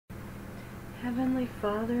Heavenly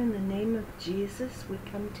Father, in the name of Jesus, we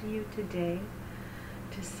come to you today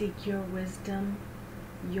to seek your wisdom,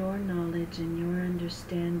 your knowledge, and your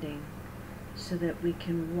understanding so that we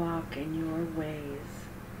can walk in your ways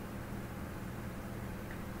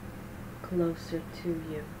closer to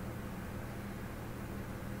you.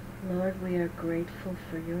 Lord, we are grateful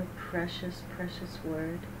for your precious, precious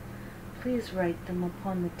word. Please write them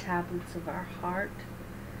upon the tablets of our heart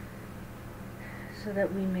so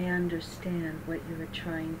that we may understand what you are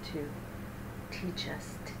trying to teach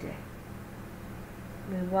us today.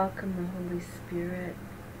 We welcome the Holy Spirit.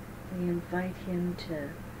 We invite him to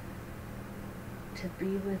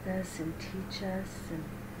be with us and teach us and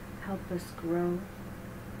help us grow.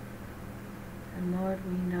 And Lord,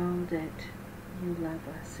 we know that you love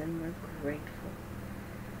us and we're grateful.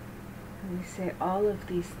 And we say all of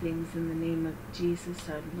these things in the name of Jesus,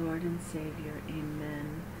 our Lord and Savior.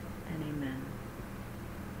 Amen and amen.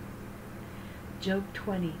 Job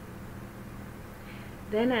 20.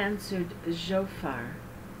 Then answered Zophar,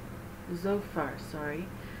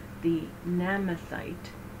 the Naamathite,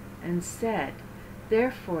 and said,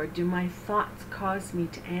 Therefore do my thoughts cause me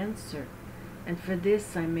to answer, and for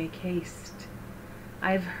this I make haste.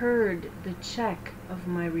 I have heard the check of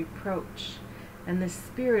my reproach, and the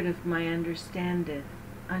spirit of my understanding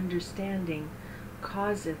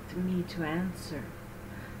causeth me to answer.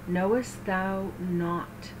 Knowest thou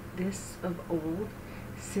not this of old,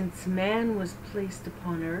 since man was placed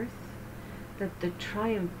upon earth, that the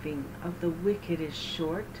triumphing of the wicked is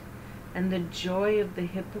short, and the joy of the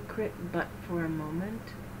hypocrite but for a moment?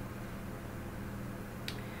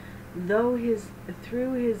 Though his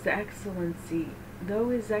excellency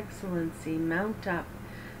mount up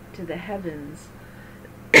to the heavens,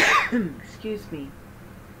 excuse me,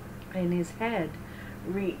 and his head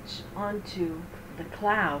reach onto the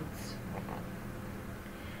clouds,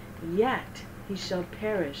 yet he shall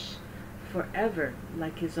perish forever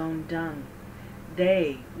like his own dung.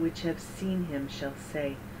 They which have seen him shall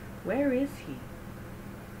say, Where is he?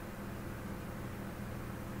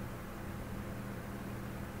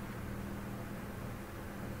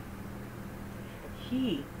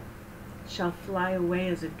 He shall fly away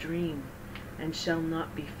as a dream, and shall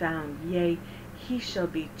not be found. Yea, he shall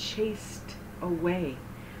be chased away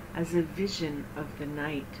as a vision of the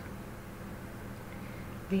night.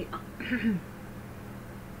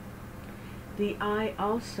 The eye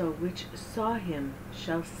also which saw him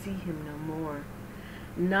shall see him no more,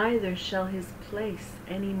 neither shall his place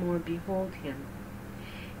any more behold him.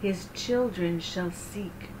 His children shall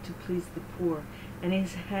seek to please the poor, and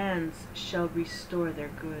his hands shall restore their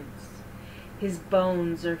goods. His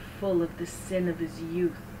bones are full of the sin of his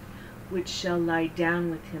youth, which shall lie down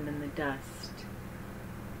with him in the dust.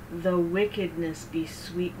 Though wickedness be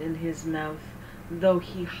sweet in his mouth, though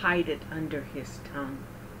he hide it under his tongue,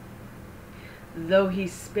 though he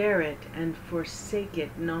spare it and forsake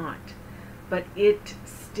it not, but it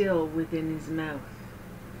still within his mouth,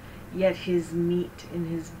 yet his meat in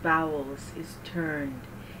his bowels is turned.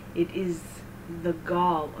 It is the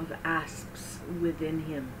gall of asps within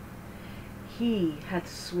him. He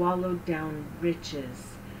hath swallowed down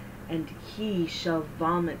riches, and he shall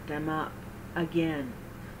vomit them up again.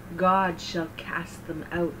 God shall cast them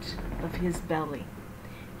out of his belly.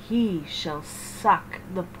 He shall suck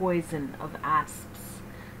the poison of asps.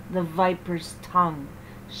 The viper's tongue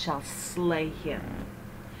shall slay him.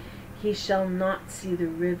 He shall not see the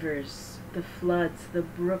rivers, the floods, the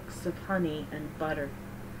brooks of honey and butter.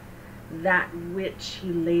 That which he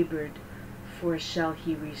labored for shall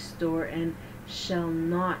he restore, and shall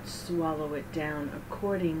not swallow it down.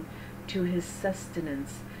 According to his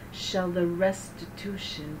sustenance shall the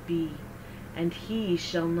restitution be, and he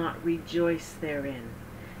shall not rejoice therein.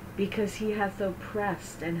 Because he hath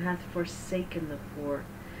oppressed and hath forsaken the poor,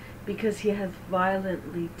 because he hath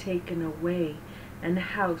violently taken away an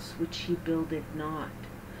house which he builded not.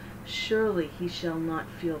 Surely he shall not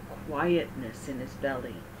feel quietness in his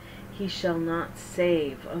belly. He shall not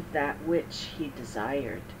save of that which he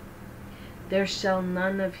desired. There shall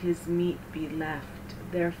none of his meat be left,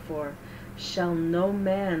 therefore shall no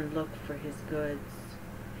man look for his goods.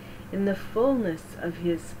 In the fullness of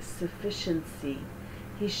his sufficiency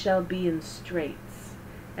he shall be in straits.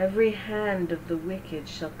 Every hand of the wicked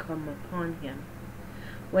shall come upon him.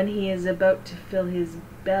 When he is about to fill his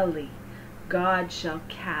belly, God shall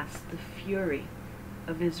cast the fury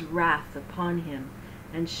of his wrath upon him,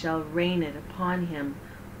 and shall rain it upon him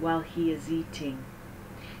while he is eating.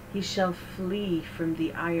 He shall flee from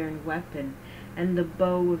the iron weapon, and the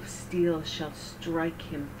bow of steel shall strike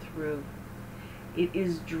him through. It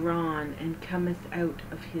is drawn and cometh out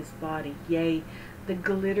of his body, yea, The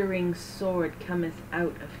glittering sword cometh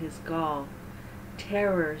out of his gall.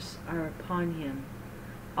 Terrors are upon him.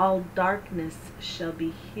 All darkness shall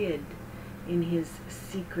be hid in his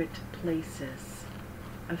secret places.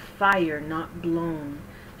 A fire not blown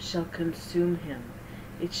shall consume him.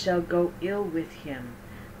 It shall go ill with him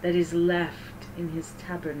that is left in his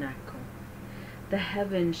tabernacle. The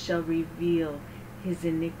heavens shall reveal his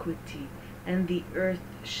iniquity, and the earth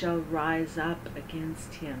shall rise up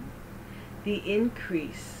against him. The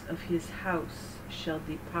increase of his house shall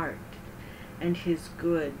depart, and his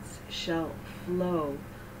goods shall flow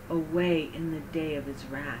away in the day of his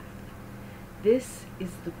wrath. This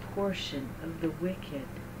is the portion of the wicked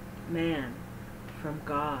man from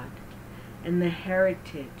God, and the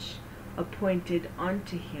heritage appointed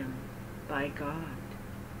unto him by God.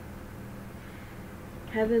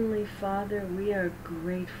 Heavenly Father, we are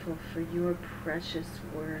grateful for your precious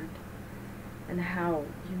word and how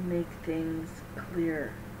you make things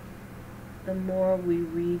clear. The more we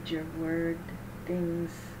read your word,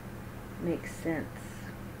 things make sense.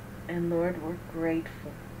 And Lord, we're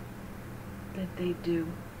grateful that they do.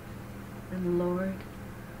 And Lord,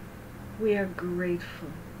 we are grateful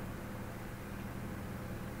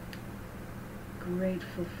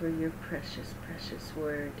for your precious, precious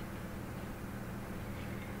word.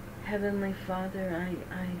 Heavenly Father,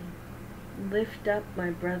 I lift up my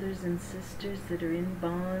brothers and sisters that are in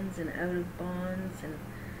bonds and out of bonds, and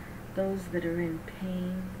those that are in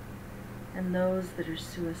pain, and those that are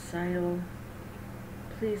suicidal.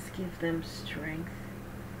 Please give them strength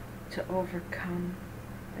to overcome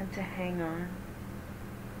and to hang on.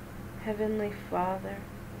 Heavenly Father,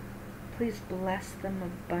 please bless them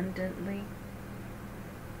abundantly.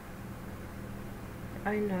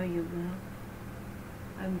 I know you will.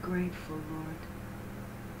 I'm grateful, Lord.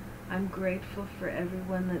 I'm grateful for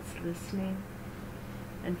everyone that's listening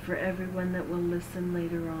and for everyone that will listen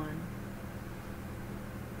later on.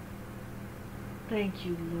 Thank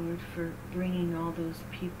you, Lord, for bringing all those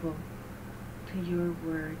people to your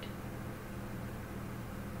word.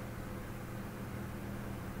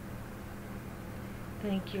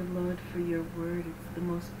 Thank you, Lord, for your word. It's the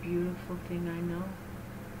most beautiful thing I know.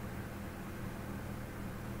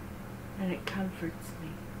 And it comforts me.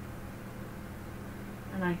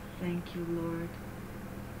 And I thank you, Lord,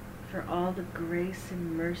 for all the grace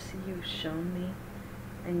and mercy you've shown me,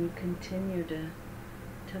 and you continue to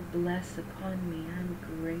bless upon me. I'm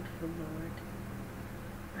grateful, Lord.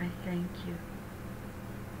 I thank you.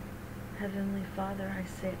 Heavenly Father, I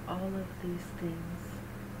say all of these things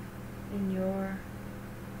in your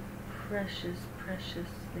precious, precious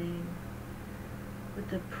name, with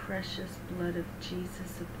the precious blood of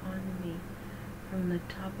Jesus upon me, from the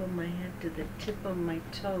top of my head to the tip of my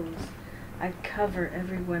toes. I cover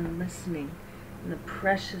everyone listening in the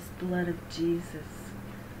precious blood of Jesus,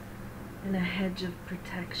 in a hedge of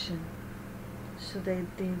protection, so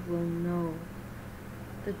that they will know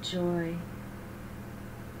the joy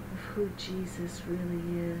of who Jesus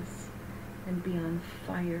really is, and be on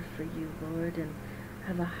fire for you, Lord, and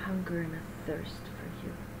have a hunger and a thirst for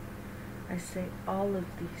you. I say all of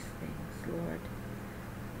these things, Lord,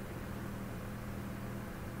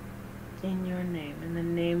 in your name, in the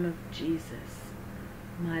name of Jesus,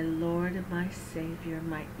 my Lord and my Savior,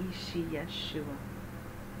 my Ishi Yeshua.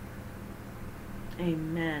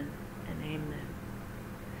 Amen and amen.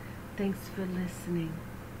 Thanks for listening.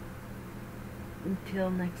 Until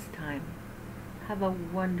next time, have a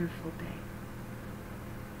wonderful day.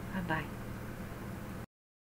 Bye-bye.